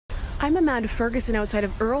I'm Amanda Ferguson outside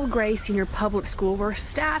of Earl Grey Senior Public School, where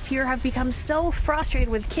staff here have become so frustrated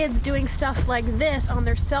with kids doing stuff like this on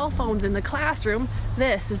their cell phones in the classroom.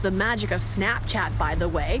 This is the magic of Snapchat, by the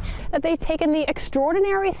way, that they've taken the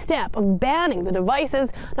extraordinary step of banning the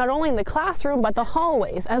devices, not only in the classroom, but the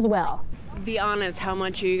hallways as well. Be honest, how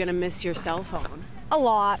much are you going to miss your cell phone? A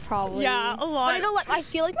lot, probably. Yeah, a lot. But I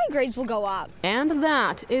feel like my grades will go up. And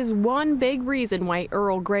that is one big reason why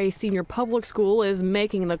Earl Grey Senior Public School is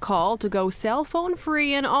making the call to go cell phone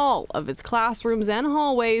free in all of its classrooms and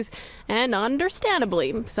hallways. And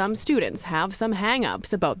understandably, some students have some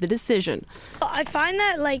hang-ups about the decision. I find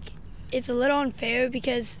that it's a little unfair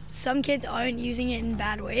because some kids aren't using it in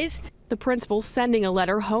bad ways. The principal sending a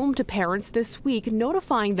letter home to parents this week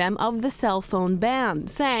notifying them of the cell phone ban,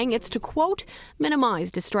 saying it's to, quote,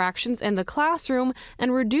 minimize distractions in the classroom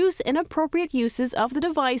and reduce inappropriate uses of the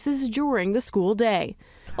devices during the school day.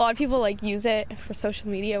 A lot of people use it for social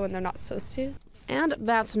media when they're not supposed to. And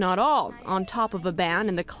that's not all. On top of a ban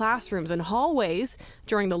in the classrooms and hallways,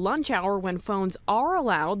 during the lunch hour when phones are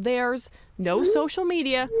allowed, there's no social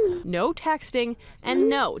media, no texting, and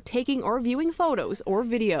no taking or viewing photos or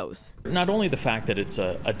videos. Not only the fact that it's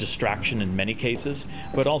a distraction in many cases,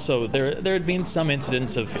 but also there had been some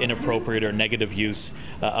incidents of inappropriate or negative use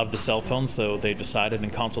of the cell phones, so they decided in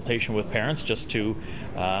consultation with parents just to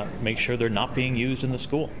make sure they're not being used in the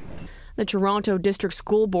school. The Toronto District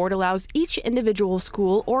School Board allows each individual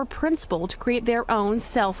school or principal to create their own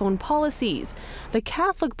cell phone policies. The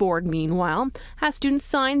Catholic Board, meanwhile, has students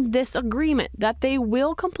sign this agreement that they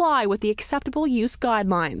will comply with the acceptable use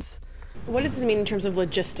guidelines. What does this mean in terms of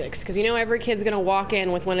logistics? Because every kid's going to walk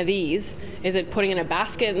in with one of these. Is it putting in a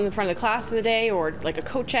basket in the front of the class of the day, or like a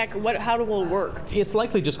coat check? How will it work? It's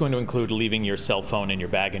likely just going to include leaving your cell phone in your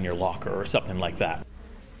bag in your locker or something like that.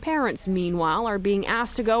 Parents, meanwhile, are being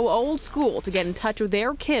asked to go old school to get in touch with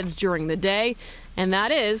their kids during the day, and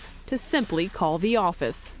that is to simply call the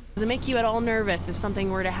office. Does it make you at all nervous if something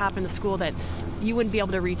were to happen to school that you wouldn't be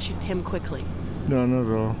able to reach him quickly? No,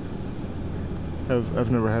 not at all. I've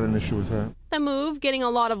never had an issue with that. The move getting a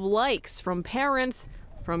lot of likes from parents,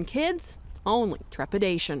 from kids, only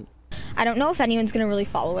trepidation. I don't know if anyone's going to really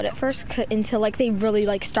follow it at first until they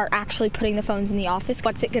really start actually putting the phones in the office.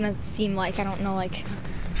 What's it going to seem like? I don't know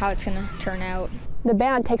how it's going to turn out. The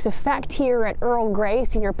ban takes effect here at Earl Grey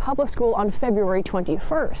Senior Public School on February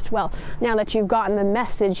 21st. Well, now that you've gotten the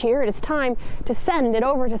message here, it is time to send it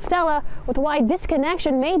over to Stella with why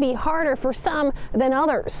disconnection may be harder for some than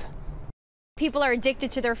others. People are addicted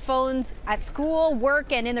to their phones at school,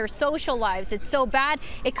 work, and in their social lives. It's so bad,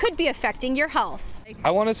 it could be affecting your health. I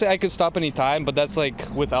want to say I could stop anytime, but that's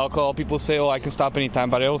with alcohol. People say, oh, I can stop anytime,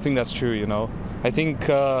 but I don't think that's true, I think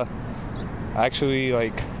actually,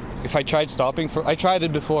 if I tried I tried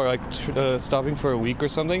it before, stopping for a week or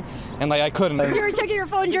something, and I couldn't. You were checking your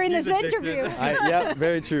phone during this interview. Yeah,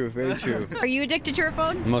 very true, very true. Are you addicted to your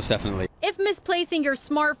phone? Most definitely. If misplacing your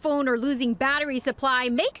smartphone or losing battery supply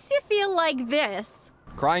makes you feel like this.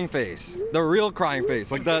 Crying face. The real crying face.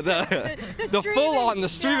 The full-on, the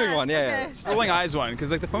streaming one, yeah. Okay. Rolling eyes one,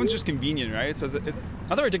 because the phone's just convenient, right? So not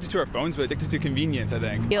that we're addicted to our phones, but addicted to convenience, I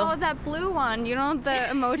think. Oh, that blue one, the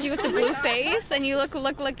emoji with the blue face, and you look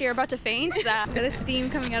like you're about to faint. The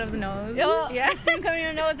steam coming out of the nose. Oh. Yeah, steam coming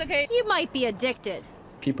out of the nose, okay. You might be addicted.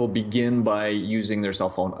 People begin by using their cell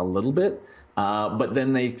phone a little bit, but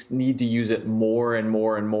then they need to use it more and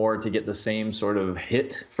more and more to get the same sort of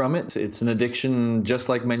hit from it. It's an addiction just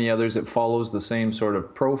like many others. It follows the same sort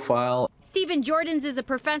of profile. Stephen Jordans is a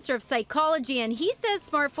professor of psychology, and he says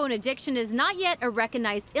smartphone addiction is not yet a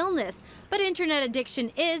recognized illness, but internet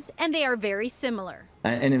addiction is, and they are very similar.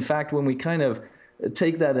 And in fact, when we kind of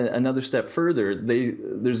take that another step further,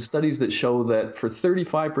 there's studies that show that for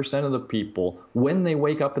 35% of the people, when they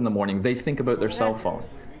wake up in the morning, they think about their cell phone.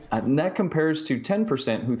 And that compares to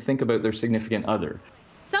 10% who think about their significant other.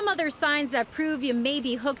 Some other signs that prove you may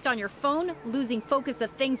be hooked on your phone: losing focus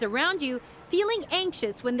of things around you, feeling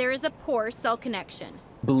anxious when there is a poor cell connection.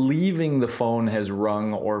 Believing the phone has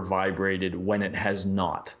rung or vibrated when it has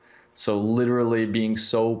not. So literally being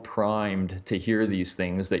so primed to hear these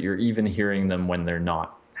things that you're even hearing them when they're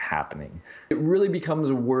not happening. It really becomes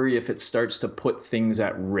a worry if it starts to put things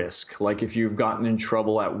at risk, like if you've gotten in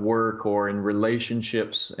trouble at work or in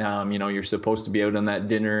relationships. You're supposed to be out on that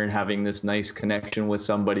dinner and having this nice connection with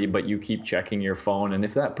somebody, but you keep checking your phone, and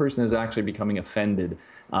if that person is actually becoming offended,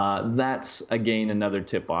 that's again another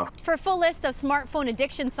tip-off. For a full list of smartphone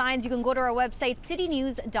addiction signs, you can go to our website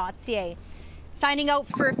citynews.ca. Signing out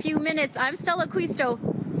for a few minutes, I'm Stella Quisto,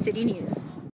 City News.